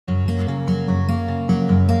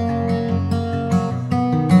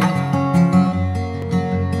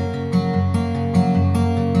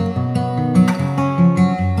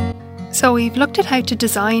So we've looked at how to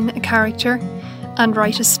design a character and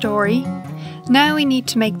write a story. Now we need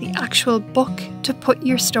to make the actual book to put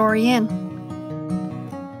your story in.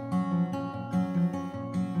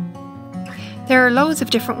 There are loads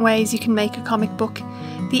of different ways you can make a comic book.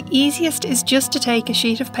 The easiest is just to take a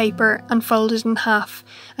sheet of paper and fold it in half,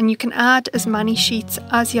 and you can add as many sheets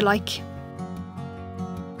as you like.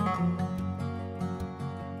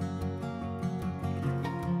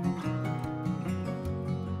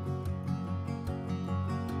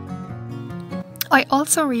 I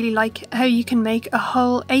also really like how you can make a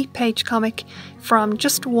whole 8-page comic from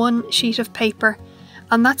just one sheet of paper,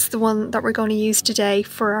 and that's the one that we're going to use today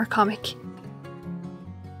for our comic.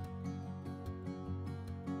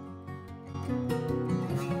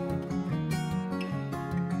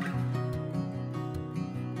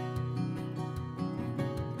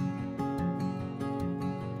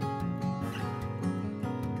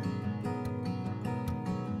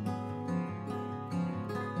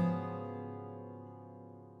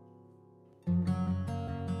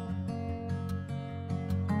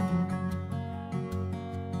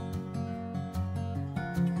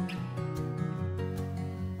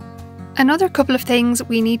 Another couple of things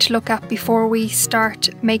we need to look at before we start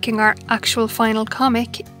making our actual final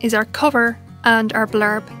comic is our cover and our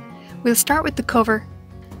blurb. We'll start with the cover.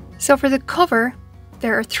 So for the cover,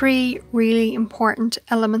 there are 3 really important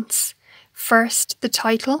elements. First, the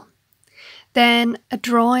title, then a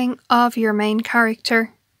drawing of your main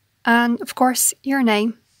character, and of course your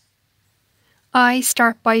name. I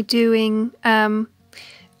start by doing a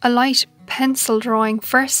light pencil drawing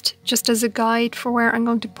first, just as a guide for where I'm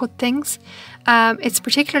going to put things. It's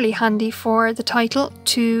particularly handy for the title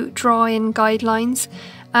to draw in guidelines,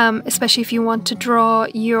 especially if you want to draw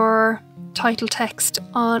your title text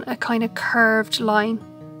on a kind of curved line.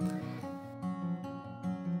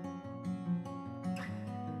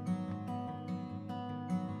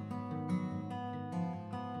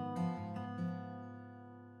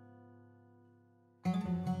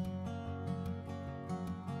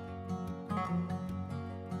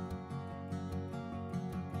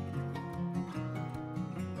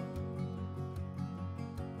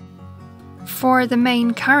 For the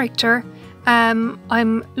main character,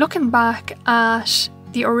 I'm looking back at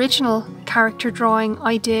the original character drawing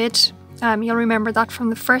I did. You'll remember that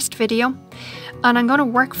from the first video, and I'm going to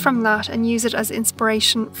work from that and use it as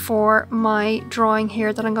inspiration for my drawing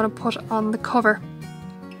here that I'm going to put on the cover.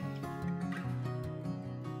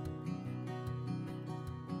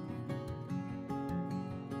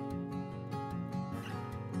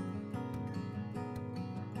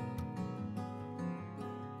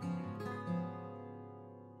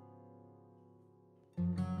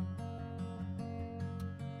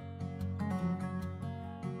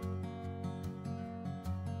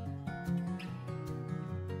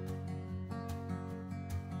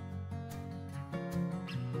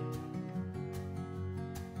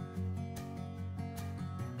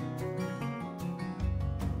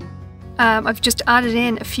 I've just added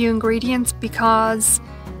in a few ingredients because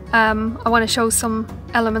I want to show some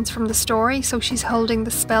elements from the story. So she's holding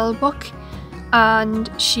the spell book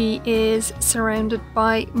and she is surrounded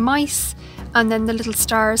by mice, and then the little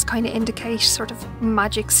stars kind of indicate sort of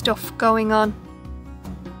magic stuff going on.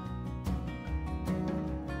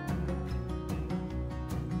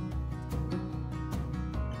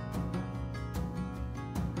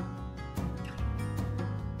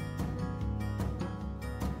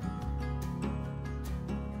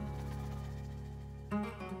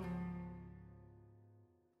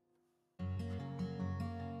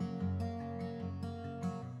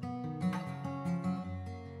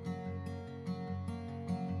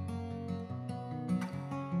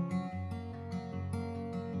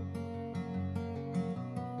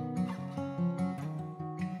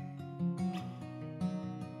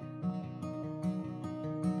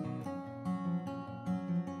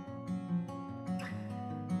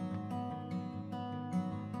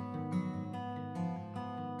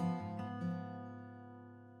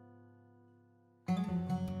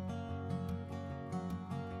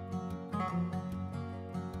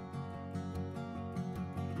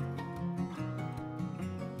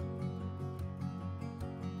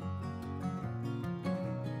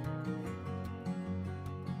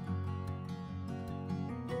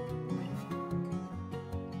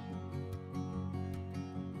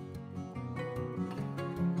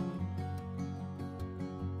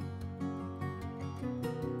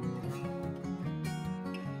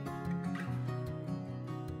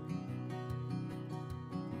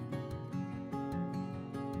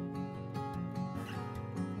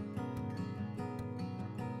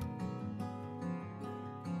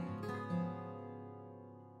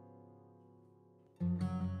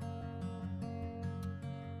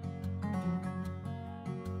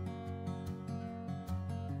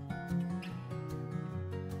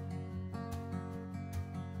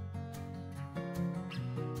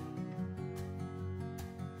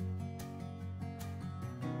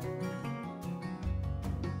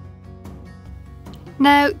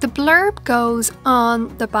 Now, the blurb goes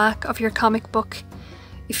on the back of your comic book.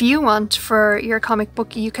 If you want for your comic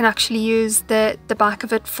book, you can actually use the back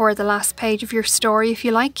of it for the last page of your story if you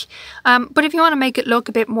like. But if you want to make it look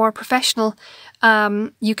a bit more professional,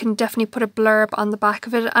 you can definitely put a blurb on the back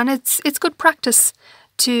of it, and it's good practice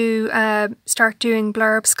to start doing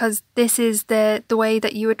blurbs, because this is the way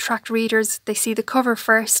that you attract readers. They see the cover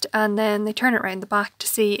first and then they turn it around the back to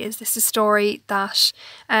see, is this a story that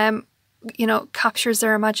captures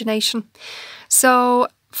their imagination. So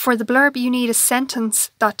for the blurb, you need a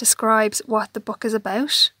sentence that describes what the book is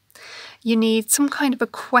about. You need some kind of a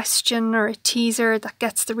question or a teaser that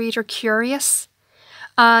gets the reader curious.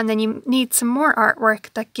 And then you need some more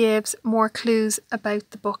artwork that gives more clues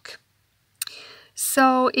about the book.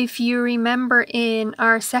 So if you remember in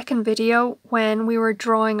our second video, when we were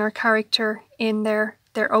drawing our character in their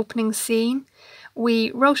opening scene,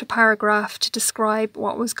 we wrote a paragraph to describe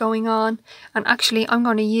what was going on, and actually I'm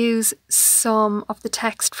going to use some of the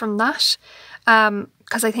text from that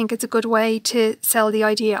because I think it's a good way to sell the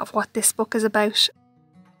idea of what this book is about.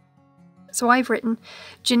 So I've written,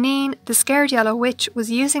 Janine, the scared yellow witch,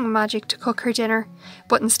 was using magic to cook her dinner,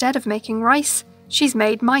 but instead of making rice, she's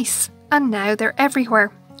made mice, and now they're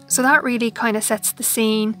everywhere. So that really kind of sets the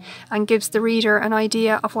scene and gives the reader an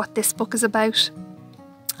idea of what this book is about.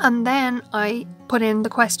 And then I put in the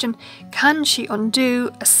question, can she undo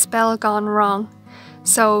a spell gone wrong?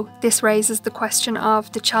 So this raises the question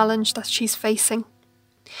of the challenge that she's facing.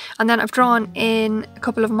 And then I've drawn in a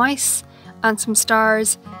couple of mice and some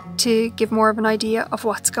stars to give more of an idea of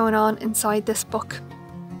what's going on inside this book.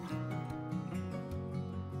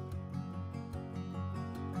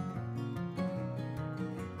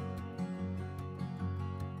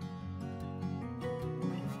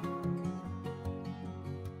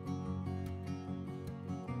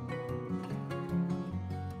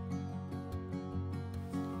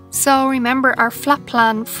 So remember our flap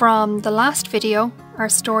plan from the last video, our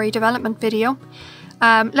story development video.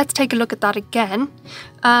 Let's take a look at that again,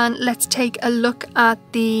 and let's take a look at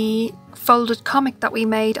the folded comic that we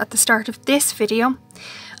made at the start of this video.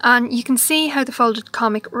 And you can see how the folded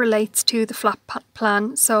comic relates to the flap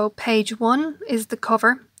plan. So page 1 is the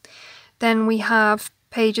cover. Then we have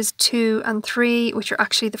pages 2 and 3, which are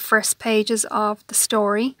actually the first pages of the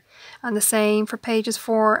story. And the same for pages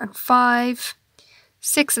 4 and 5.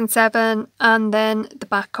 6 and 7, and then the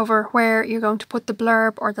back cover where you're going to put the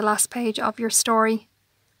blurb or the last page of your story.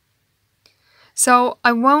 So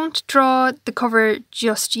I won't draw the cover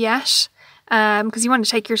just yet because you want to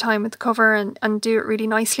take your time with the cover and do it really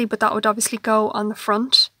nicely, but that would obviously go on the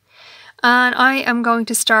front. And I am going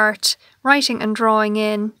to start writing and drawing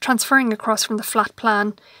in, transferring across from the flat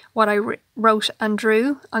plan what I wrote and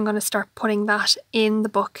drew. I'm going to start putting that in the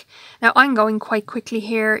book. Now I'm going quite quickly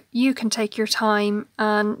here. You can take your time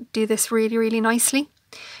and do this really, really nicely,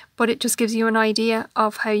 but it just gives you an idea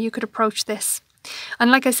of how you could approach this.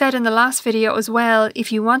 And like I said in the last video as well,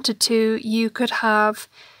 if you wanted to, you could have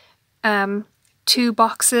 2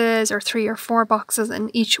 boxes or 3 or 4 boxes in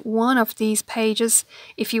each one of these pages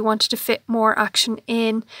if you wanted to fit more action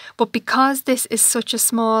in. But because this is such a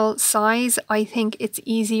small size, I think it's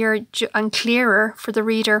easier and clearer for the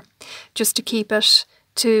reader just to keep it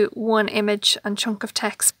to one image and chunk of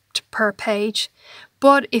text per page.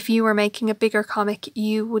 But if you were making a bigger comic,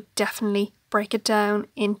 you would definitely break it down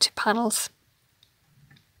into panels.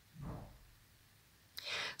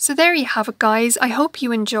 So there you have it, guys. I hope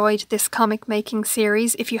you enjoyed this comic making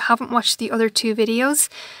series. If you haven't watched the other 2 videos,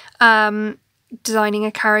 designing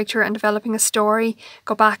a character and developing a story,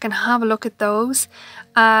 go back and have a look at those.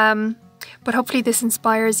 But hopefully this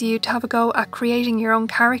inspires you to have a go at creating your own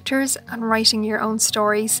characters and writing your own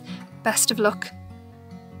stories. Best of luck.